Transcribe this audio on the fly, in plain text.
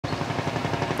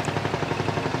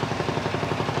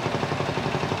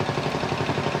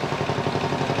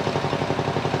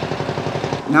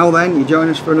Now then, you join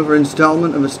us for another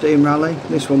instalment of a steam rally,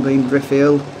 this one being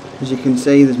Driffield. As you can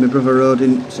see, there's my brother Rod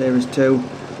in Series 2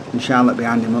 and Charlotte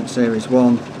behind him on Series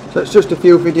 1. So it's just a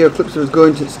few video clips of us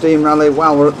going to the steam rally.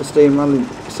 While we're at the steam rally,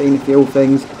 seeing a few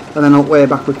things, and then on the way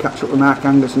back we catch up with Mark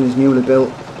Angus and his newly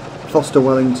built Foster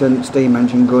Wellington steam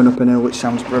engine going up an hill, which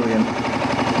sounds brilliant.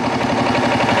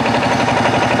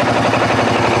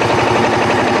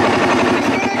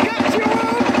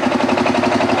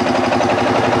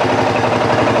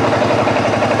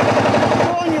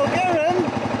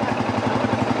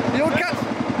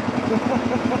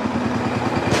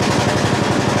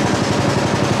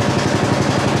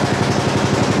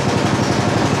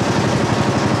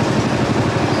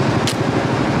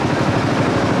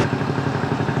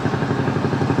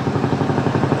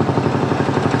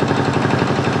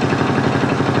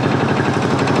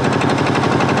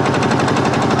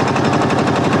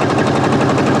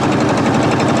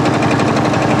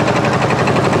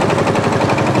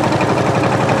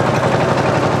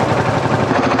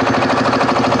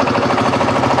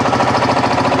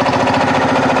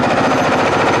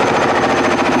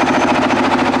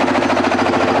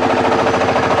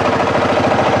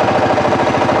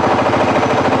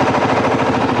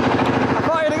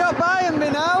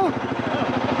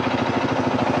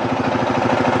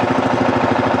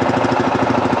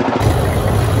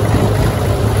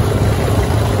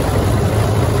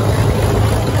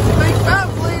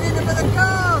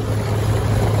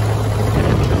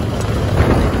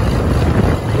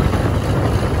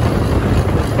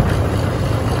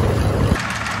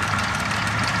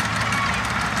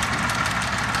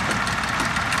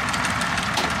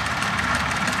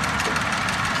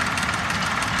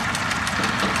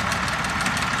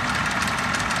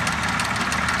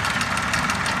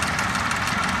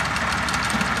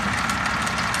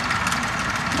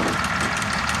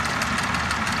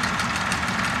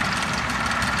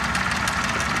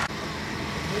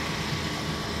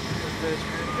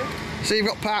 So you've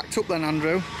got parked up then,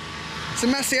 Andrew. It's a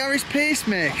Massey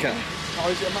Pacemaker. Oh,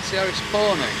 is it a Massey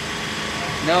pony?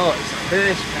 No, it's a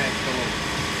Pacemaker.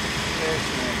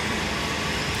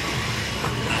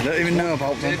 I don't even know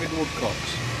about them. David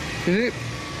Woodcocks. Is it?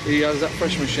 He has that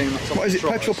fresh machine. That's what is it?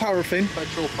 Trotters. Petrol paraffin?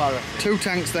 Petrol paraffin. 2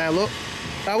 tanks there, look.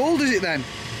 How old is it then?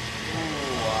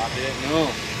 Oh, I don't know.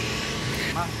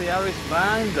 Massey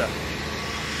binder.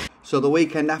 So the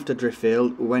weekend after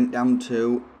Driffield, we went down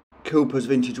to Cooper's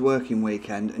Vintage Working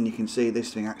Weekend, and you can see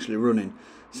this thing actually running.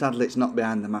 Sadly, it's not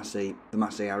behind the Massey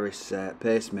Harris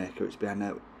Pacemaker. It's behind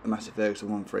a Massey Ferguson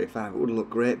 135. It would look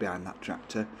great behind that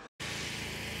tractor.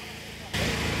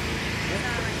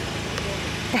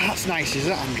 But that's nice, is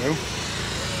that, Andrew?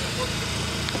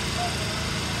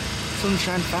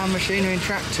 Sunshine Farm Machinery and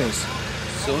Tractors.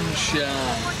 Sunshine.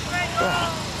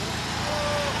 Oh.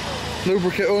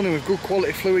 Lubricate only with good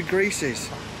quality fluid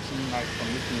greases. Nice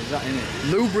condition, is that in it?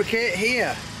 Lubricate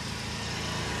here.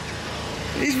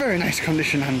 It is very nice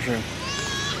condition, Andrew.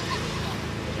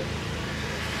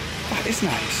 That is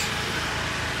nice.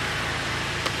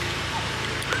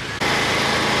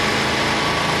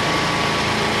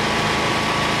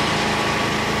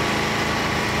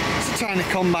 It's a tiny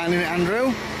combine in it,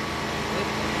 Andrew.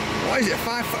 What is it, a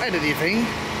 5-foot header, do you think?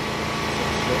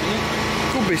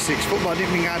 Could be 6 foot, but I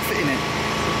didn't think I'd fit in it.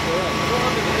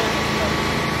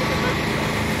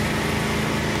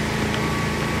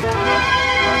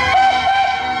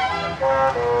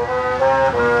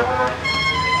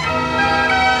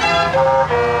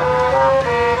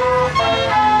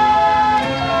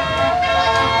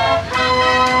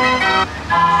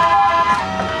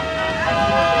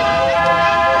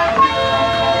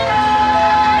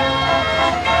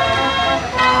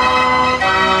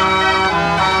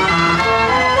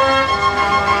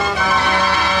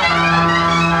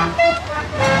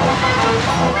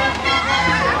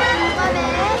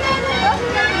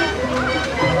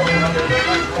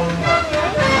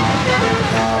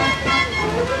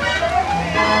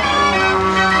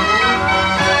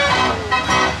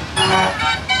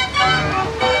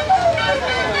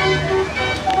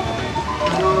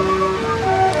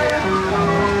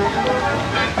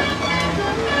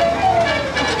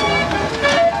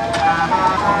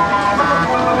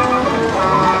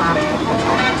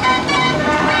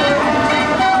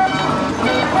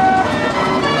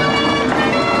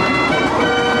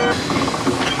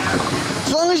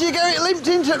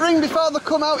 Ring before they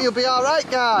come out, you'll be alright,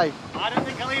 guy. I don't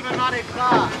think I'll even manage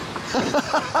that.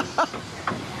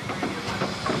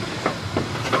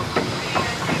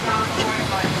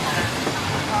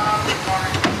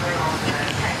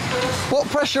 What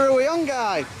pressure are we on,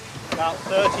 guy? About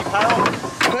 £30.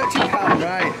 £30,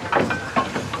 right.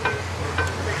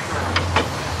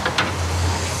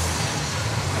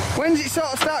 When's it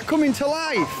sort of start coming to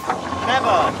life?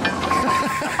 Never.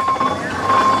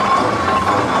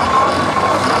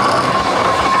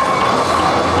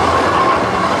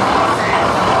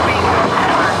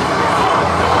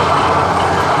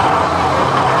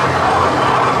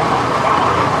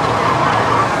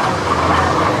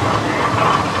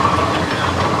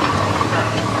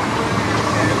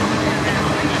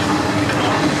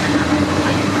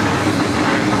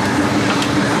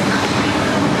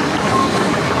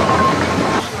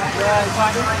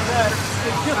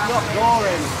 It's just not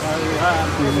boring, so it's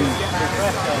getting a bit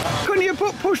better. Couldn't you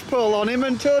put push pull on him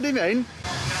and towed him in?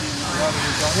 What have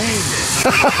we got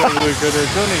in? We could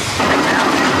have done it.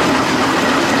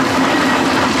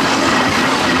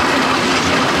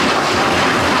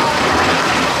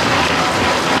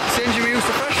 Seems you used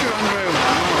the pressure, Andrew.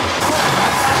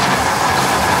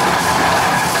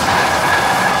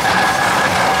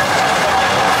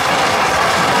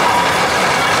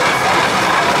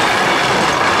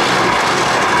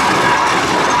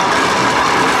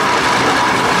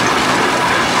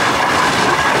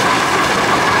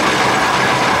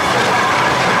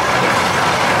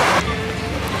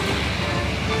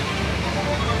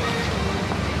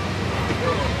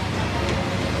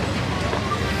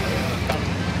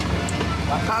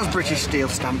 That's British steel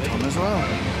stamped on as well.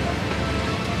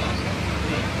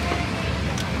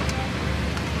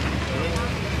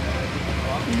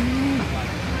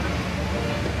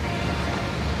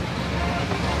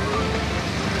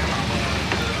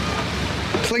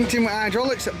 It's linked in with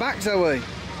hydraulics at back, Zoe.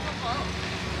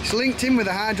 It's linked in with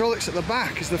the hydraulics at the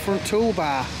back as the front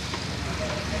toolbar.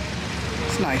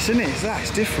 It's nice, isn't it?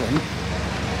 It's different.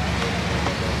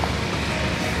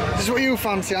 This is what you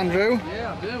fancy, Andrew?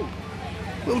 Yeah, I do.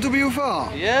 Little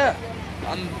W4? Yeah,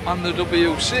 and the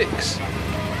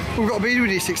W6. We've got a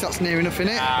BWD6 that's near enough,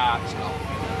 innit? Ah, it's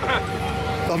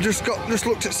not. I've just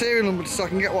looked at serial numbers so I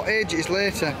can get what age it is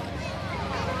later.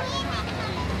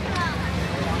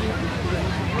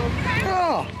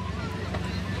 Oh!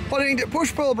 Why didn't you get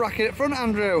push pull bracket at front,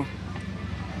 Andrew?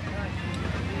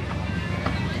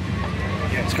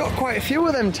 It's got quite a few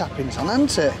of them tappings on,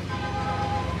 hasn't it?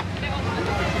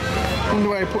 Wonder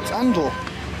where he puts handle.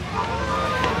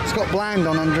 It's got blind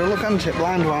on, Andrew, look, hasn't it?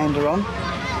 Blind winder on.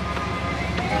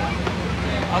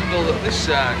 Handle at this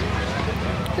side.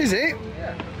 Is it?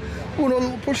 Yeah. Oh, no, a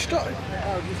little push start. I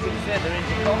was just going to say they're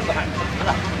into combat.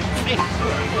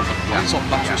 That's on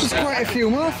battery There's set. quite a few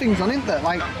more things on, isn't there?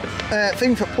 Like,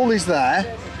 thing for pulleys there.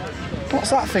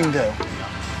 What's that thing do?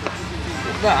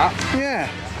 That? Yeah.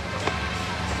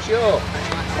 Sure.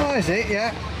 Oh, is it?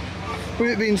 Yeah. With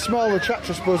it being smaller, the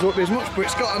tractor I suppose won't be as much, but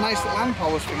it's got a nice little hand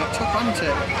power thing at top, hasn't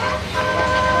it?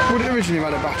 Would it originally have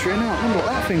had a battery in it? I wonder what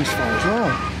that thing's for as well.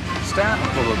 Starter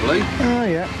probably. Oh,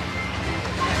 yeah.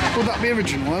 Would that be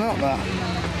original or not, that?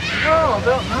 No, I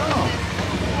don't know.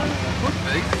 Could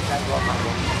be.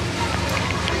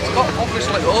 It's got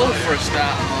obviously old for a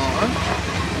starter motor.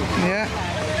 Yeah.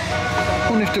 I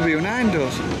wonder if W9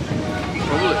 does.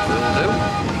 Probably it will do.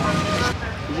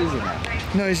 It isn't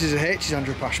it? No, this is a H's,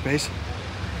 Andrew Pashby's.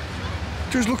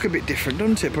 It does look a bit different,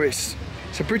 doesn't it? But it's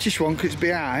a British one because it's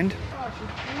behind.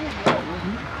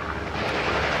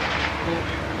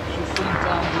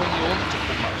 Sometimes when you want to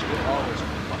come back, she'll always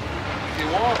come back. If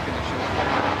you're walking, she'll come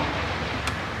back.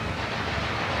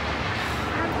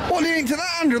 What do you think to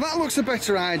that, Andrew? That looks a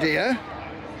better idea.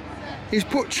 He's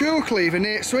put choke lever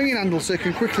near its swinging handle so he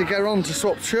can quickly get on to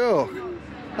swap choke.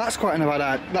 That's quite a bad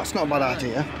idea. That's not a bad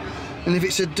idea. And if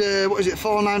it's a, what is it,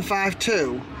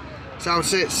 4952? So I would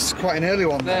say it's quite an early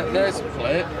one. There's a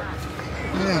plate.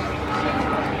 Yeah.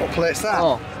 What plate's that?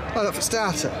 Oh, that for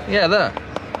starter? yeah, there.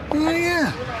 Oh,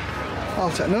 yeah. I'll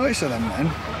take notice of them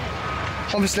then.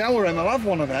 Obviously, our M will have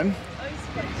one of them.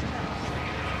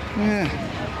 Yeah.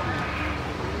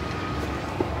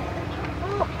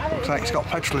 Looks like it's got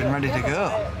petrol in ready to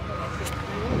go.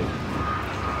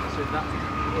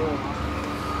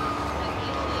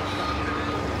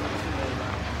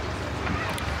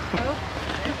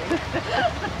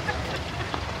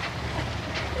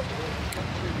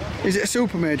 Is it a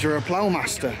super major or a plough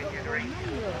master?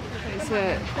 It's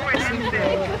a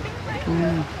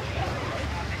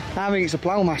I think it's a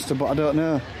plough master, but I don't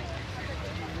know.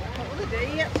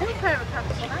 you get 2 pair of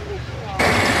pants on, haven't you?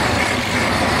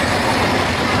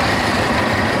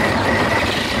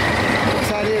 What's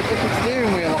the idea of putting the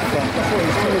steering wheel off then? That's what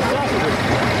it's doing.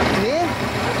 Yeah?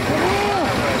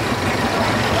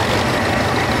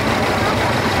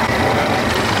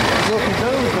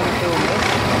 Zoe was going to film this.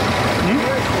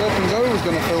 Zoe was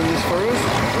going to film this for us.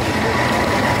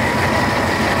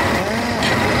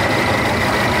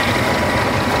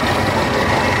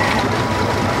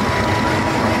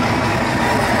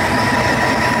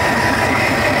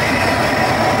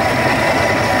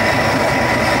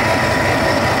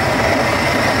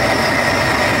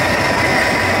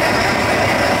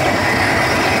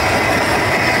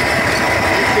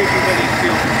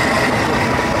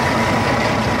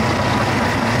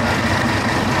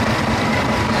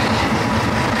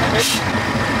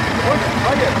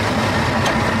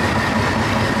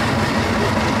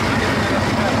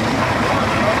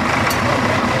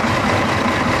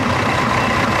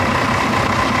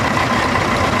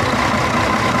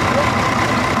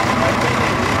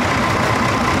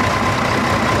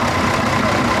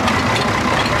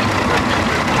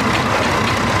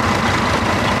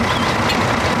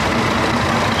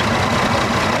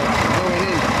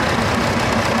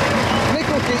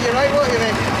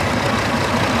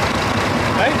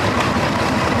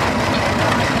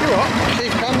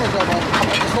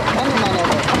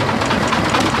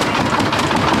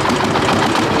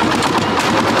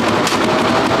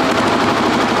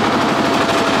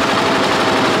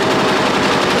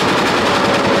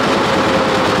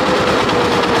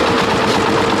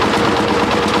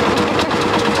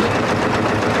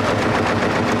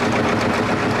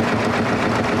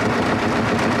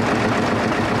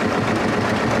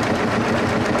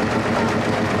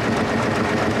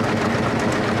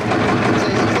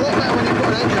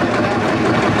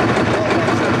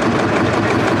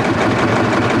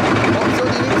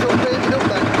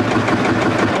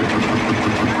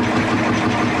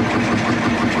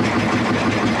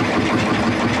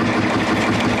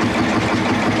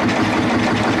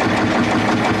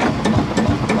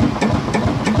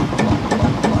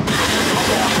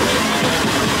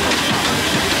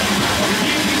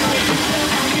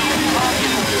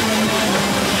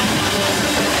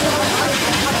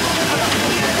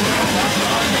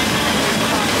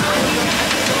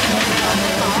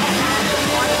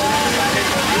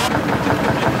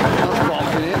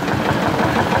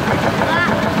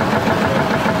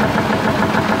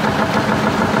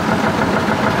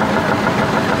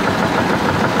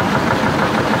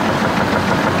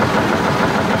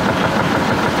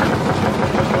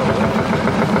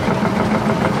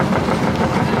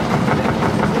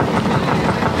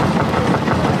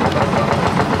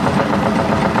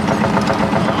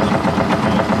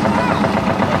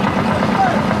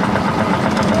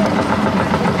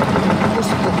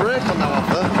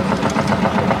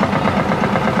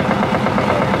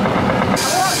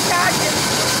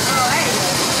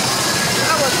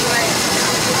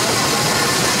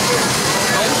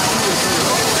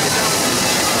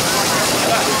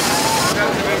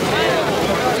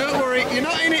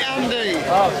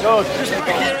 Good. Just back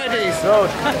your headies. Good.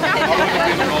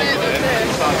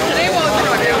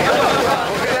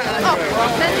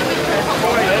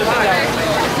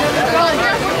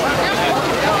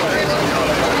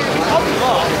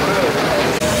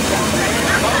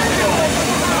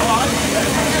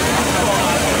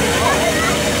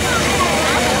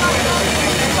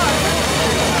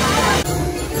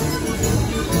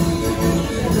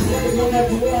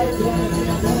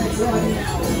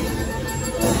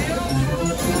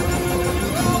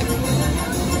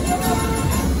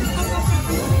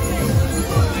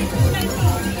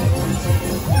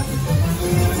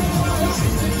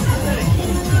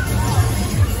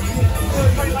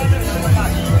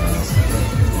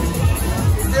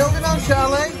 Holding on,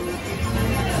 Charlie.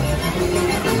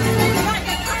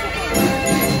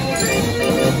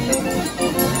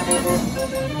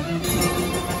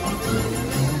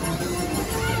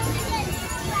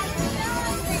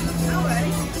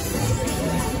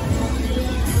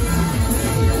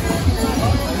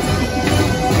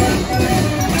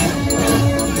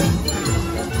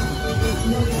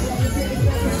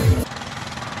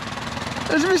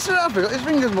 Has Mr. Happy got his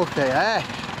fingers mucky, eh?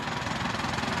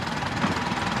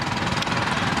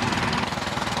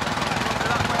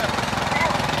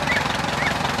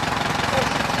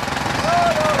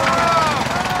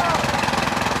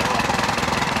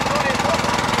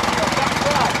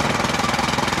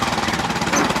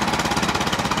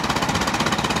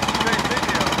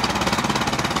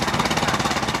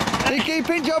 Are you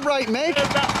keeping job right, Mick?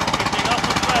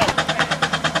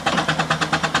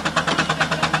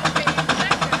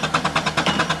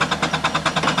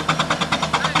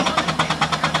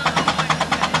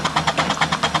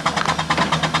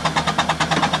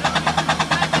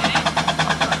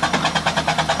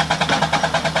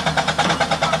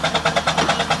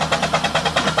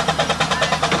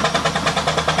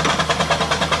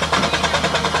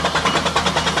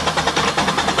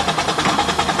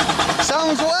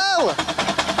 Sounds well!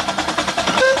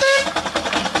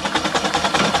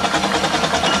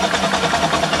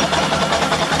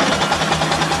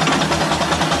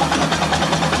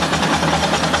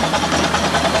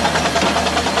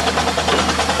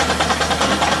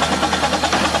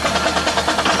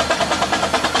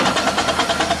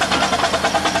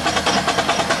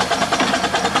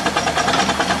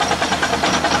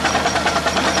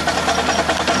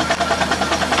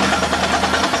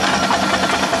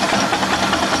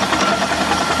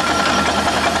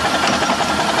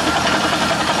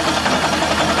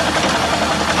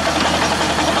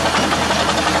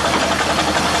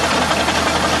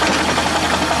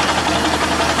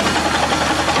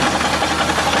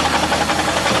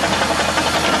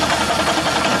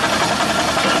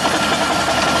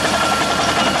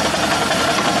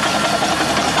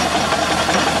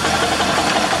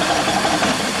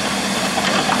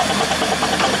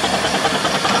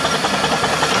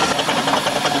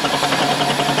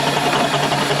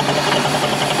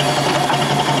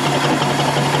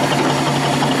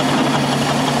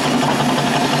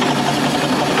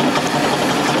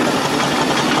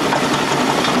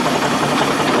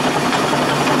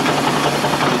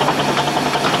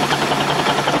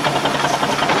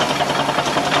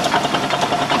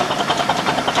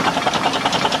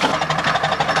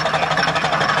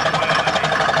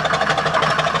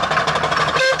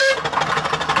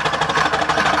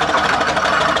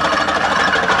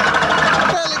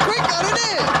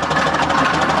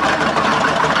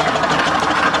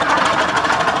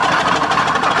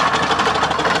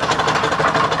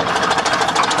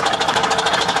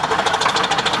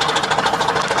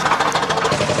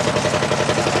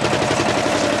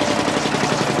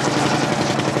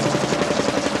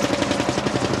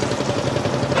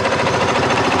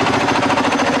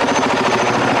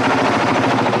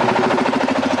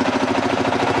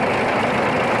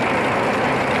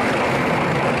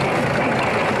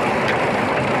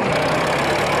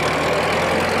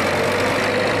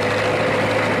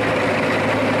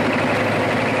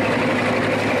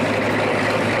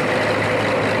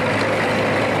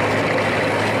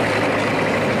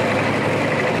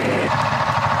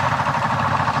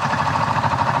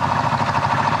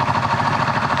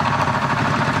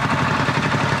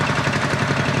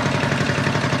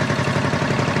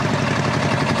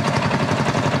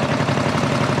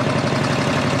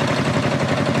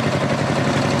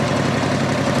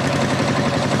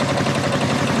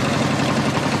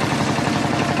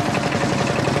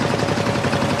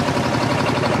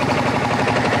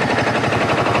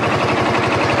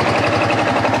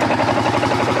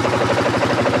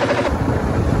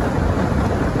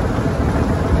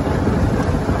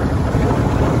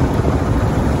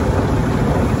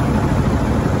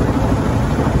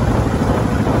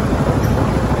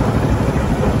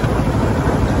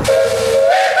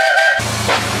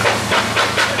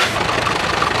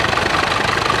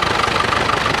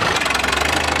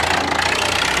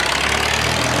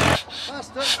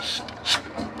 but